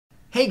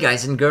Hey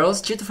guys and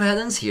girls,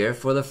 Chito here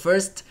for the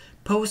first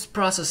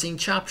post-processing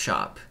chop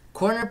shop.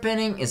 Corner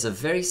pinning is a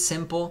very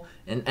simple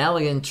and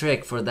elegant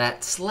trick for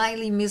that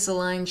slightly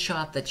misaligned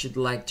shot that you'd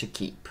like to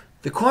keep.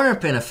 The corner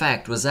pin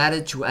effect was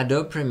added to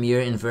Adobe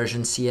Premiere in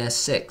version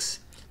CS6.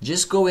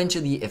 Just go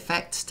into the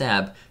Effects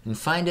tab and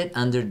find it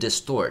under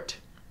Distort.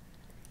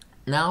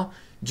 Now,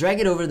 drag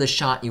it over the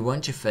shot you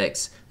want to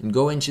fix and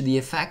go into the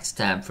Effects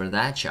tab for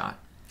that shot.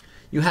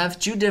 You have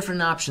two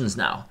different options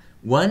now.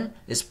 One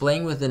is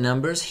playing with the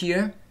numbers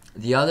here,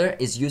 the other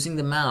is using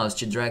the mouse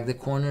to drag the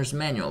corners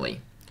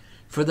manually.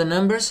 For the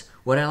numbers,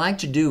 what I like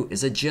to do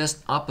is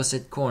adjust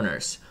opposite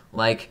corners.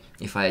 Like,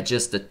 if I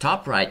adjust the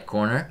top right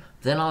corner,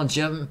 then I'll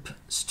jump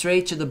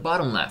straight to the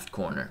bottom left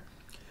corner.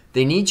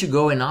 They need to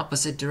go in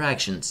opposite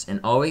directions and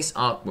always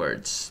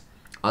outwards.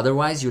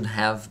 Otherwise, you'd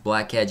have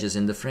black edges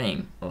in the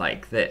frame,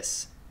 like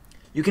this.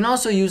 You can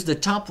also use the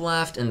top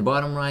left and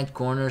bottom right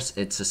corners.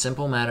 It's a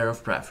simple matter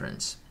of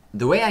preference.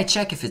 The way I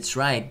check if it's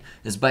right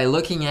is by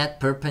looking at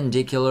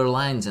perpendicular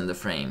lines in the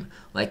frame,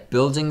 like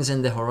buildings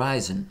in the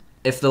horizon.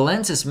 If the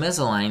lens is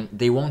misaligned,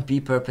 they won't be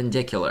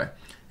perpendicular,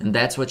 and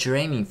that's what you're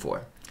aiming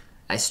for.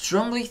 I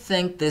strongly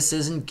think this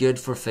isn't good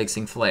for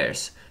fixing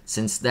flares,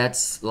 since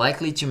that's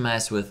likely to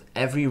mess with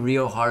every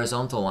real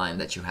horizontal line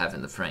that you have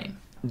in the frame.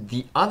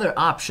 The other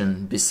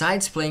option,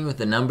 besides playing with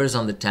the numbers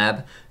on the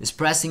tab, is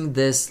pressing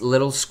this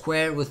little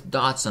square with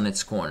dots on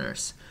its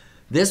corners.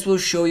 This will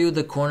show you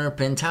the corner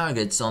pin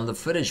targets on the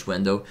footage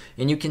window,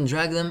 and you can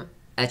drag them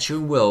at your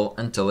will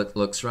until it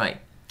looks right.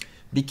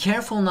 Be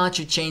careful not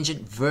to change it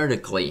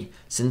vertically,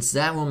 since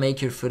that will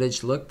make your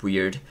footage look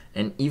weird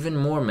and even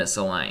more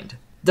misaligned.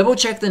 Double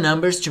check the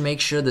numbers to make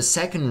sure the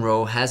second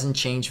row hasn't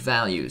changed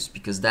values,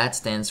 because that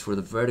stands for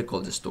the vertical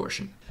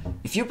distortion.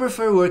 If you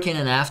prefer working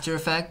in After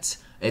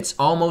Effects, it's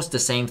almost the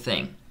same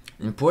thing.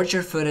 Import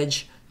your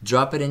footage,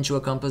 drop it into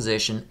a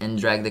composition, and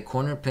drag the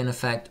corner pin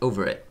effect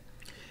over it.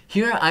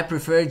 Here I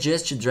prefer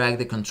just to drag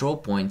the control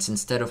points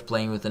instead of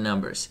playing with the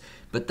numbers,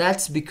 but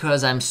that's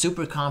because I'm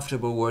super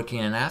comfortable working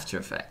in After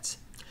Effects.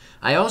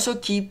 I also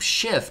keep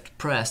Shift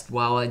pressed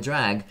while I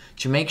drag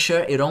to make sure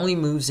it only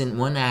moves in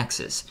one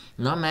axis,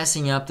 not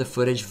messing up the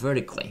footage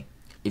vertically.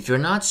 If you're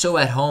not so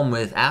at home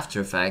with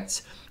After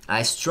Effects,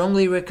 I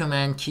strongly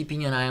recommend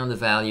keeping an eye on the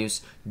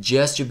values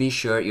just to be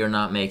sure you're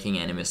not making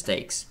any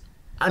mistakes.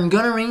 I'm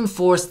gonna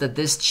reinforce that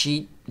this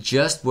cheat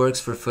just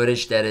works for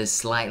footage that is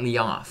slightly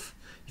off.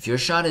 If your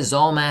shot is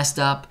all messed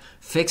up,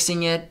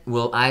 fixing it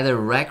will either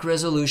wreck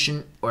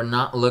resolution or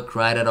not look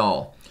right at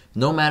all,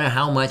 no matter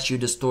how much you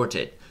distort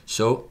it.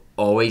 So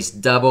always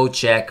double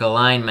check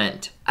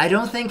alignment. I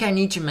don't think I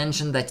need to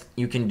mention that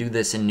you can do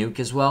this in Nuke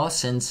as well,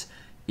 since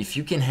if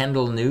you can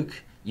handle Nuke,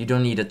 you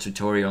don't need a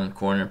tutorial on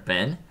corner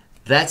pin.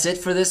 That's it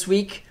for this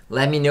week.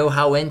 Let me know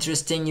how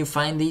interesting you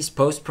find these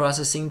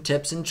post-processing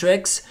tips and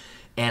tricks,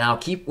 and I'll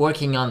keep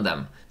working on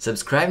them.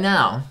 Subscribe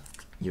now.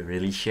 You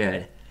really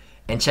should.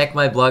 And check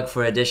my blog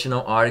for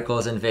additional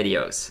articles and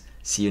videos.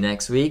 See you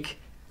next week.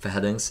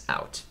 Verhardungs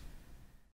out.